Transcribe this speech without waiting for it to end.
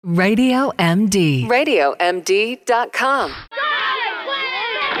Radio MD. RadioMD.com.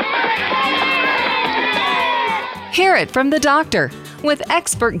 Hear it from the doctor with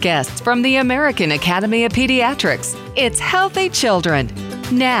expert guests from the American Academy of Pediatrics. It's Healthy Children.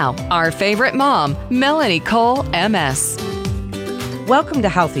 Now, our favorite mom, Melanie Cole, MS. Welcome to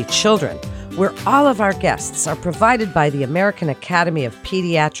Healthy Children, where all of our guests are provided by the American Academy of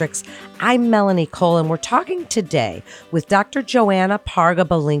Pediatrics. I'm Melanie Cole, and we're talking today with Dr. Joanna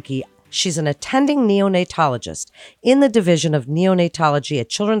Parga-Belinkie. She's an attending neonatologist in the Division of Neonatology at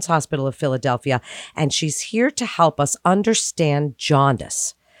Children's Hospital of Philadelphia, and she's here to help us understand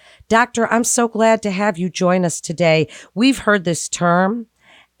jaundice. Doctor, I'm so glad to have you join us today. We've heard this term,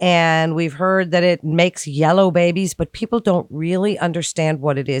 and we've heard that it makes yellow babies, but people don't really understand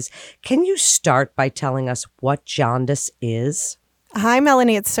what it is. Can you start by telling us what jaundice is? Hi,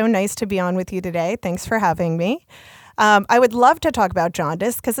 Melanie. It's so nice to be on with you today. Thanks for having me. I would love to talk about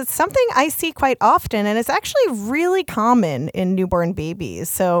jaundice because it's something I see quite often, and it's actually really common in newborn babies.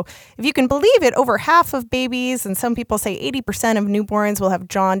 So if you can believe it, over half of babies, and some people say 80% of newborns will have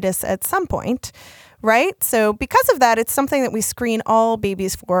jaundice at some point, right? So because of that, it's something that we screen all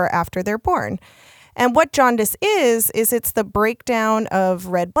babies for after they're born. And what jaundice is it's the breakdown of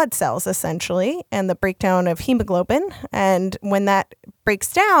red blood cells, essentially, and the breakdown of hemoglobin. And when that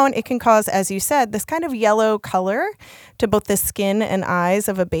breaks down, it can cause, as you said, this kind of yellow color to both the skin and eyes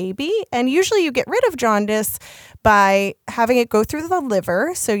of a baby. And usually you get rid of jaundice by having it go through the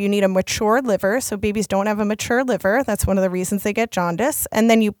liver. So you need a mature liver. So babies don't have a mature liver. That's one of the reasons they get jaundice. And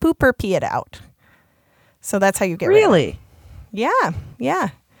then you poop or pee it out. So that's how you get rid of it. Really? Yeah.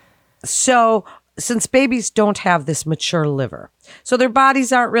 So since babies don't have this mature liver, so their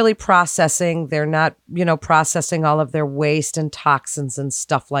bodies aren't really processing, they're not, processing all of their waste and toxins and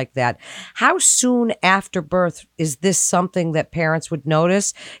stuff like that. How soon after birth is this something that parents would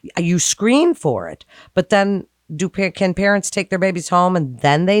notice? You screen for it, but then can parents take their babies home and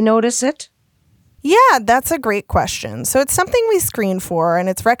then they notice it? Yeah, that's a great question. So it's something we screen for, and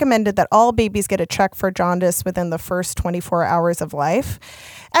it's recommended that all babies get a check for jaundice within the first 24 hours of life.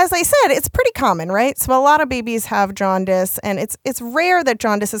 As I said, it's pretty common, right? So a lot of babies have jaundice, and it's rare that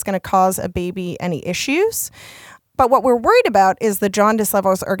jaundice is going to cause a baby any issues. But what we're worried about is the jaundice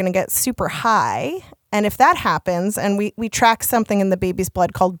levels are going to get super high. And if that happens, and we track something in the baby's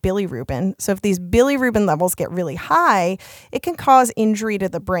blood called bilirubin. So if these bilirubin levels get really high, it can cause injury to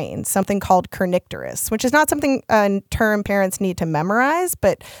the brain, something called kernicterus, which is not something a term parents need to memorize,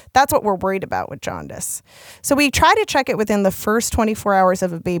 but that's what we're worried about with jaundice. So we try to check it within the first 24 hours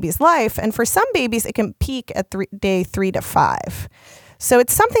of a baby's life. And for some babies, it can peak at day 3 to 5. So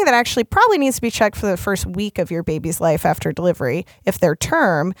it's something that actually probably needs to be checked for the first week of your baby's life after delivery, if they're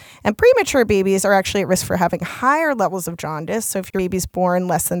term. And premature babies are actually at risk for having higher levels of jaundice. So if your baby's born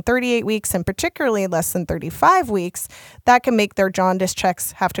less than 38 weeks and particularly less than 35 weeks, that can make their jaundice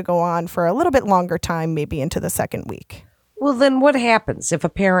checks have to go on for a little bit longer time, maybe into the second week. Well, then what happens if a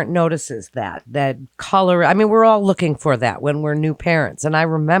parent notices that color? I mean, we're all looking for that when we're new parents. And I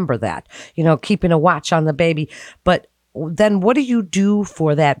remember that, keeping a watch on the baby. But then what do you do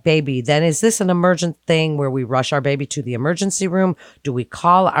for that baby? Then is this an emergent thing where we rush our baby to the emergency room? Do we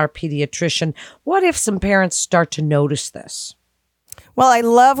call our pediatrician? What if some parents start to notice this? Well, I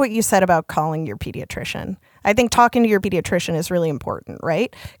love what you said about calling your pediatrician. I think talking to your pediatrician is really important,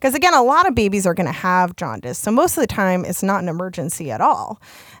 right? Because again, a lot of babies are going to have jaundice. So most of the time, it's not an emergency at all.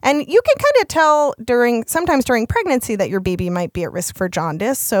 And you can kind of tell sometimes during pregnancy that your baby might be at risk for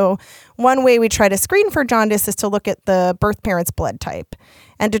jaundice. So one way we try to screen for jaundice is to look at the birth parent's blood type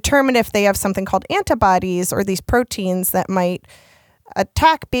and determine if they have something called antibodies or these proteins that might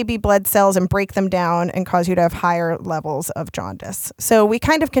attack baby blood cells and break them down and cause you to have higher levels of jaundice. So we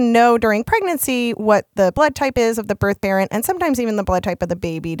kind of can know during pregnancy what the blood type is of the birth parent and sometimes even the blood type of the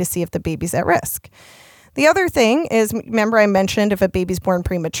baby to see if the baby's at risk. The other thing is, remember I mentioned if a baby's born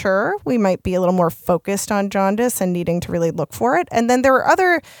premature, we might be a little more focused on jaundice and needing to really look for it. And then there are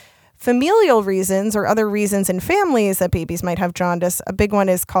other familial reasons or other reasons in families that babies might have jaundice. A big one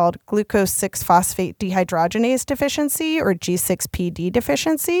is called glucose 6-phosphate dehydrogenase deficiency or G6PD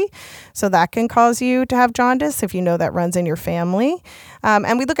deficiency. So that can cause you to have jaundice if you know that runs in your family.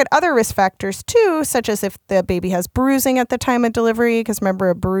 And we look at other risk factors too, such as if the baby has bruising at the time of delivery, because remember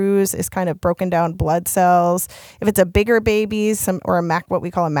a bruise is kind of broken down blood cells. If it's a bigger baby, what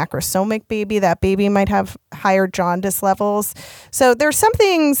we call a macrosomic baby, that baby might have higher jaundice levels. So there's some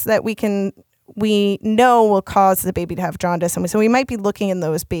things that we know will cause the baby to have jaundice. And so we might be looking in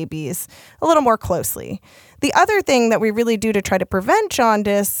those babies a little more closely. The other thing that we really do to try to prevent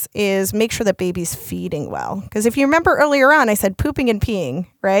jaundice is make sure that baby's feeding well. Because if you remember earlier on, I said pooping and peeing,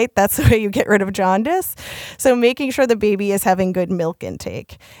 right? That's the way you get rid of jaundice. So making sure the baby is having good milk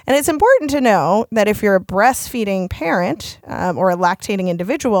intake. And it's important to know that if you're a breastfeeding parent or a lactating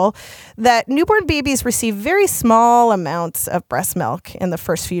individual, that newborn babies receive very small amounts of breast milk in the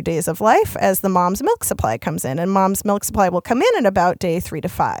first few days of life as the mom's milk supply comes in. And mom's milk supply will come in at about day 3 to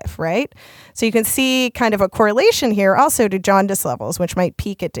 5, right? So you can see kind of a correlation here also to jaundice levels, which might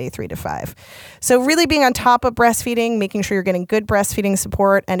peak at day 3 to 5. So really being on top of breastfeeding, making sure you're getting good breastfeeding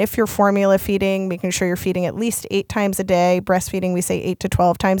support. And if you're formula feeding, making sure you're feeding at least 8 times a day. Breastfeeding, we say 8 to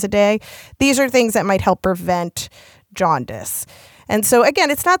 12 times a day. These are things that might help prevent jaundice. And so, again,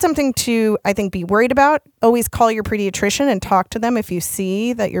 it's not something to, I think, be worried about. Always call your pediatrician and talk to them if you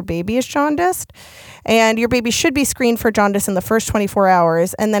see that your baby is jaundiced. And your baby should be screened for jaundice in the first 24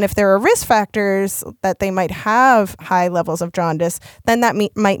 hours. And then if there are risk factors that they might have high levels of jaundice, then that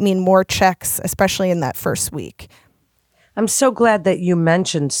might mean more checks, especially in that first week. I'm so glad that you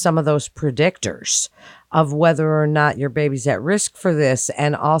mentioned some of those predictors of whether or not your baby's at risk for this,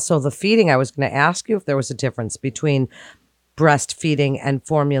 and also the feeding. I was going to ask you if there was a difference between breastfeeding and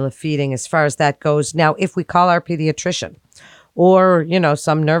formula feeding as far as that goes. Now, if we call our pediatrician, or,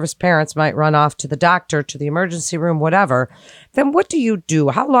 some nervous parents might run off to the doctor, to the emergency room, whatever, then what do you do?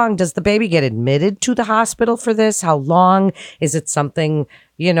 How long does the baby get admitted to the hospital for this? How long? Is it something,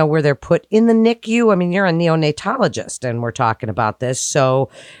 where they're put in the NICU? I mean, you're a neonatologist and we're talking about this. So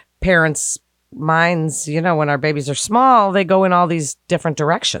parents' minds, when our babies are small, they go in all these different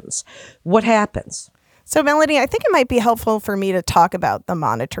directions. What happens? So, Melanie, I think it might be helpful for me to talk about the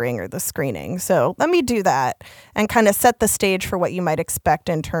monitoring or the screening. So let me do that and kind of set the stage for what you might expect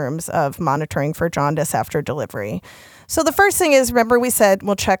in terms of monitoring for jaundice after delivery. So the first thing is, remember we said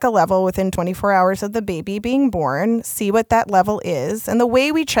we'll check a level within 24 hours of the baby being born, see what that level is. And the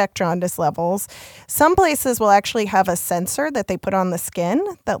way we check jaundice levels, some places will actually have a sensor that they put on the skin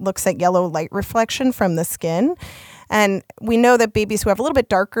that looks at yellow light reflection from the skin. And we know that babies who have a little bit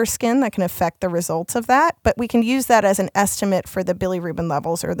darker skin, that can affect the results of that, but we can use that as an estimate for the bilirubin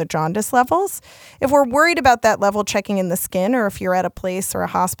levels or the jaundice levels. If we're worried about that level checking in the skin, or if you're at a place or a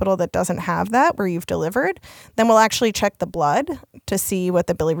hospital that doesn't have that where you've delivered, then we'll actually check the blood to see what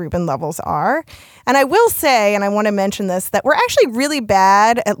the bilirubin levels are. And I will say, and I want to mention this, that we're actually really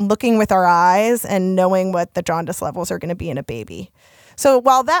bad at looking with our eyes and knowing what the jaundice levels are going to be in a baby. So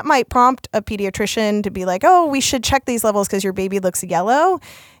while that might prompt a pediatrician to be like, oh, we should check these levels because your baby looks yellow,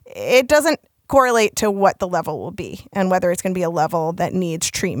 it doesn't correlate to what the level will be and whether it's going to be a level that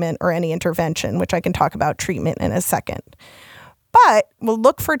needs treatment or any intervention, which I can talk about treatment in a second. But we'll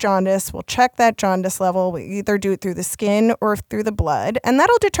look for jaundice. We'll check that jaundice level. We either do it through the skin or through the blood, and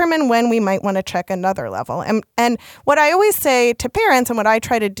that'll determine when we might want to check another level. And what I always say to parents, and what I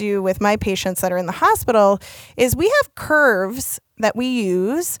try to do with my patients that are in the hospital, is we have curves that we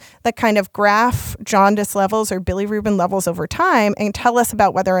use that kind of graph jaundice levels or bilirubin levels over time and tell us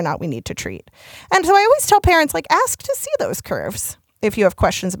about whether or not we need to treat. And so I always tell parents, ask to see those curves if you have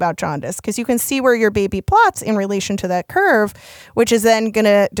questions about jaundice, because you can see where your baby plots in relation to that curve, which is then going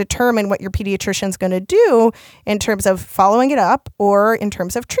to determine what your pediatrician's going to do in terms of following it up or in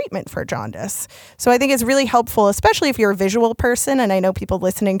terms of treatment for jaundice. So I think it's really helpful, especially if you're a visual person, and I know people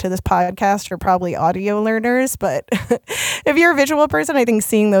listening to this podcast are probably audio learners, but if you're a visual person, I think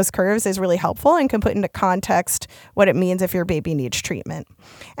seeing those curves is really helpful and can put into context what it means if your baby needs treatment.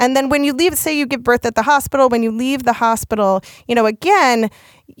 And then when you leave, say you give birth at the hospital, when you leave the hospital, again,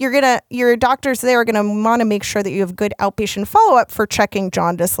 your doctors there are going to want to make sure that you have good outpatient follow-up for checking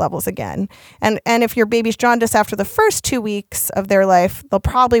jaundice levels again. And if your baby's jaundice after the first 2 weeks of their life, they'll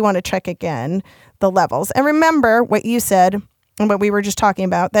probably want to check again the levels. And remember what you said and what we were just talking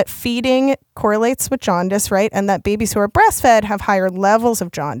about, that feeding correlates with jaundice, right? And that babies who are breastfed have higher levels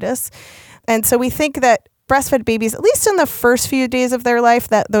of jaundice. And so we think that breastfed babies, at least in the first few days of their life,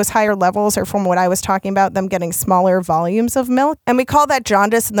 that those higher levels are from what I was talking about, them getting smaller volumes of milk. And we call that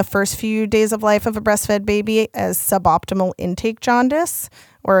jaundice in the first few days of life of a breastfed baby as suboptimal intake jaundice,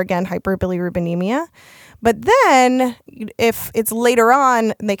 or again, hyperbilirubinemia. But then if it's later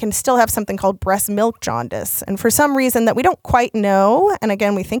on, they can still have something called breast milk jaundice. And for some reason that we don't quite know, and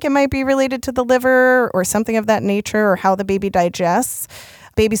again, we think it might be related to the liver or something of that nature or how the baby digests,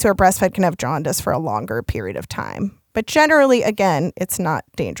 babies who are breastfed can have jaundice for a longer period of time. But generally, again, it's not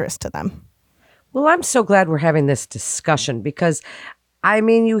dangerous to them. Well, I'm so glad we're having this discussion because,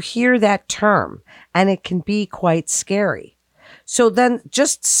 you hear that term and it can be quite scary. So then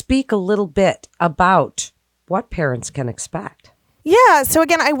just speak a little bit about what parents can expect. Yeah. So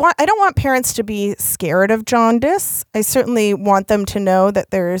again, I don't want parents to be scared of jaundice. I certainly want them to know that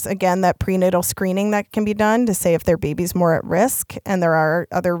there's, again, that prenatal screening that can be done to say if their baby's more at risk. And there are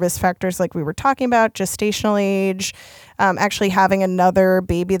other risk factors like we were talking about, gestational age. Actually having another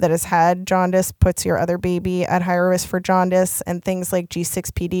baby that has had jaundice puts your other baby at higher risk for jaundice, and things like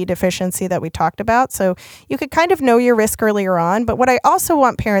G6PD deficiency that we talked about. So you could kind of know your risk earlier on. But what I also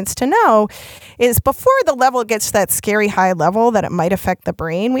want parents to know is before the level gets to that scary high level that it might affect the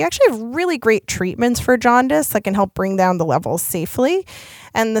brain, we actually have really great treatments for jaundice that can help bring down the levels safely.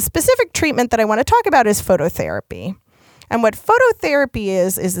 And the specific treatment that I want to talk about is phototherapy. And what phototherapy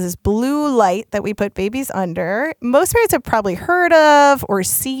is this blue light that we put babies under. Most parents have probably heard of or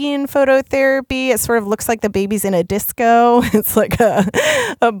seen phototherapy. It sort of looks like the baby's in a disco. It's like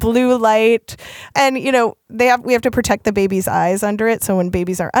a blue light. And, we have to protect the baby's eyes under it. So when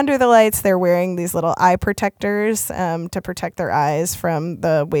babies are under the lights, they're wearing these little eye protectors to protect their eyes from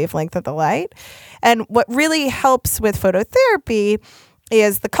the wavelength of the light. And what really helps with phototherapy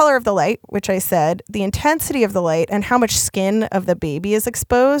is the color of the light, which I said, the intensity of the light, and how much skin of the baby is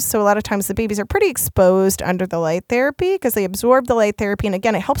exposed. So a lot of times the babies are pretty exposed under the light therapy because they absorb the light therapy. And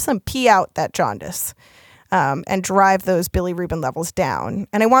again, it helps them pee out that jaundice and drive those bilirubin levels down.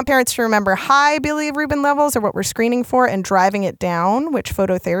 And I want parents to remember high bilirubin levels are what we're screening for, and driving it down, which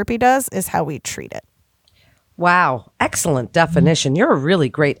phototherapy does, is how we treat it. Wow. Excellent definition. You're a really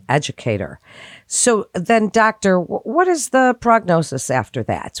great educator. So then, doctor, what is the prognosis after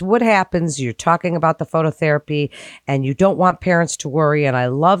that? So what happens? You're talking about the phototherapy and you don't want parents to worry. And I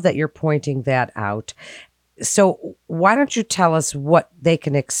love that you're pointing that out. So why don't you tell us what they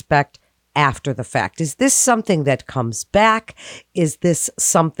can expect after the fact? Is this something that comes back? Is this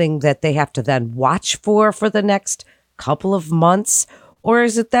something that they have to then watch for the next couple of months? Or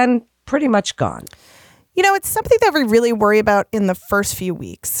is it then pretty much gone? It's something that we really worry about in the first few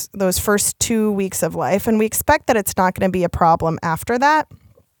weeks, those first 2 weeks of life. And we expect that it's not going to be a problem after that.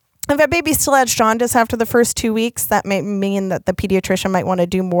 If a baby still has jaundice after the first 2 weeks, that may mean that the pediatrician might want to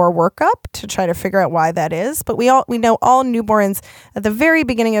do more workup to try to figure out why that is. But we know all newborns at the very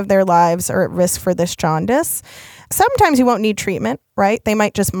beginning of their lives are at risk for this jaundice. Sometimes you won't need treatment, right? They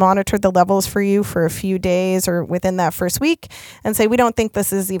might just monitor the levels for you for a few days or within that first week and say, we don't think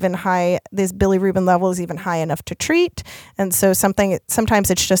this is even high, this bilirubin level is even high enough to treat. And so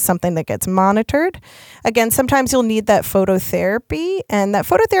sometimes it's just something that gets monitored. Again, sometimes you'll need that phototherapy, and that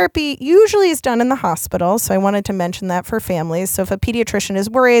phototherapy usually is done in the hospital. So I wanted to mention that for families. So if a pediatrician is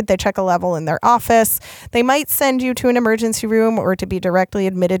worried, they check a level in their office. They might send you to an emergency room or to be directly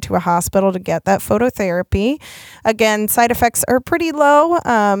admitted to a hospital to get that phototherapy. Again, side effects are pretty low.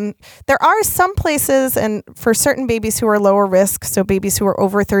 There are some places, and for certain babies who are lower risk, so babies who are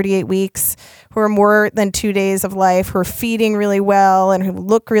over 38 weeks, who are more than 2 days of life, who are feeding really well and who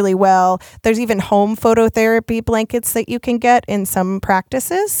look really well, there's even home phototherapy blankets that you can get in some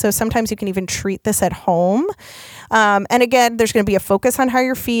practices. So sometimes you can even treat this at home. And again, there's going to be a focus on how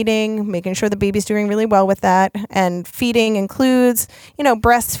you're feeding, making sure the baby's doing really well with that. And feeding includes,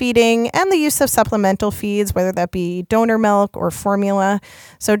 breastfeeding and the use of supplemental feeds, whether that be donor milk or formula.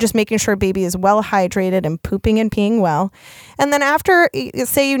 So just making sure baby is well hydrated and pooping and peeing well. And then after,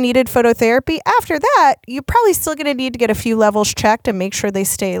 say you needed phototherapy, after that, you're probably still going to need to get a few levels checked and make sure they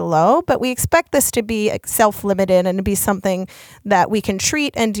stay low. But we expect this to be self-limited and to be something that we can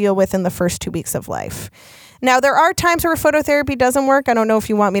treat and deal with in the first 2 weeks of life. Now, there are times where phototherapy doesn't work. I don't know if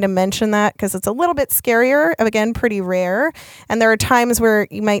you want me to mention that because it's a little bit scarier, again, pretty rare. And there are times where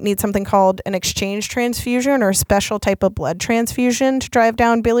you might need something called an exchange transfusion or a special type of blood transfusion to drive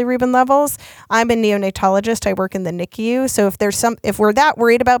down bilirubin levels. I'm a neonatologist. I work in the NICU. So if we're that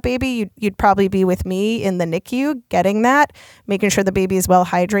worried about baby, you'd probably be with me in the NICU getting that, making sure the baby is well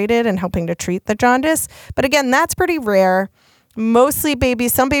hydrated and helping to treat the jaundice. But again, that's pretty rare. Mostly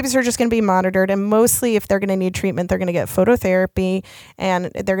some babies are just going to be monitored, and mostly if they're going to need treatment, they're going to get phototherapy,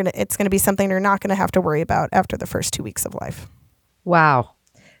 and it's going to be something they're not going to have to worry about after the first 2 weeks of life. Wow.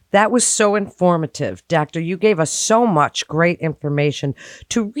 That was so informative. Doctor, you gave us so much great information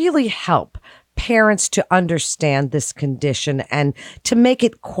to really help parents to understand this condition and to make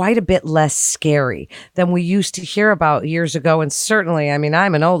it quite a bit less scary than we used to hear about years ago. And certainly, I'm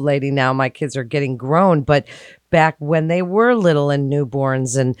an old lady now. My kids are getting grown, but back when they were little and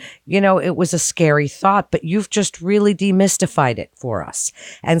newborns, and, it was a scary thought, but you've just really demystified it for us.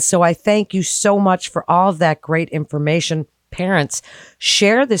 And so I thank you so much for all of that great information. Parents,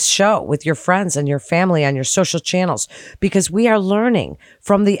 share this show with your friends and your family on your social channels, because we are learning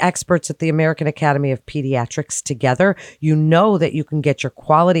from the experts at the American Academy of Pediatrics together. You know that you can get your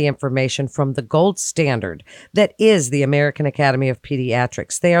quality information from the gold standard that is the American Academy of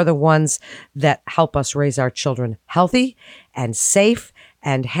Pediatrics. They are the ones that help us raise our children healthy and safe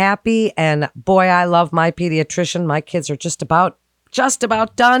and happy. And boy, I love my pediatrician. My kids are just about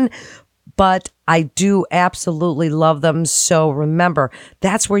done. But I do absolutely love them. So remember,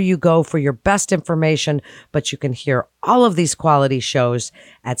 that's where you go for your best information. But you can hear all of these quality shows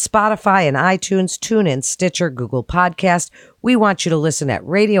at Spotify and iTunes, TuneIn, Stitcher, Google Podcast. We want you to listen at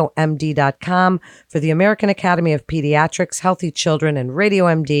RadioMD.com. For the American Academy of Pediatrics, Healthy Children, and Radio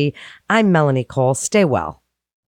MD, I'm Melanie Cole. Stay well.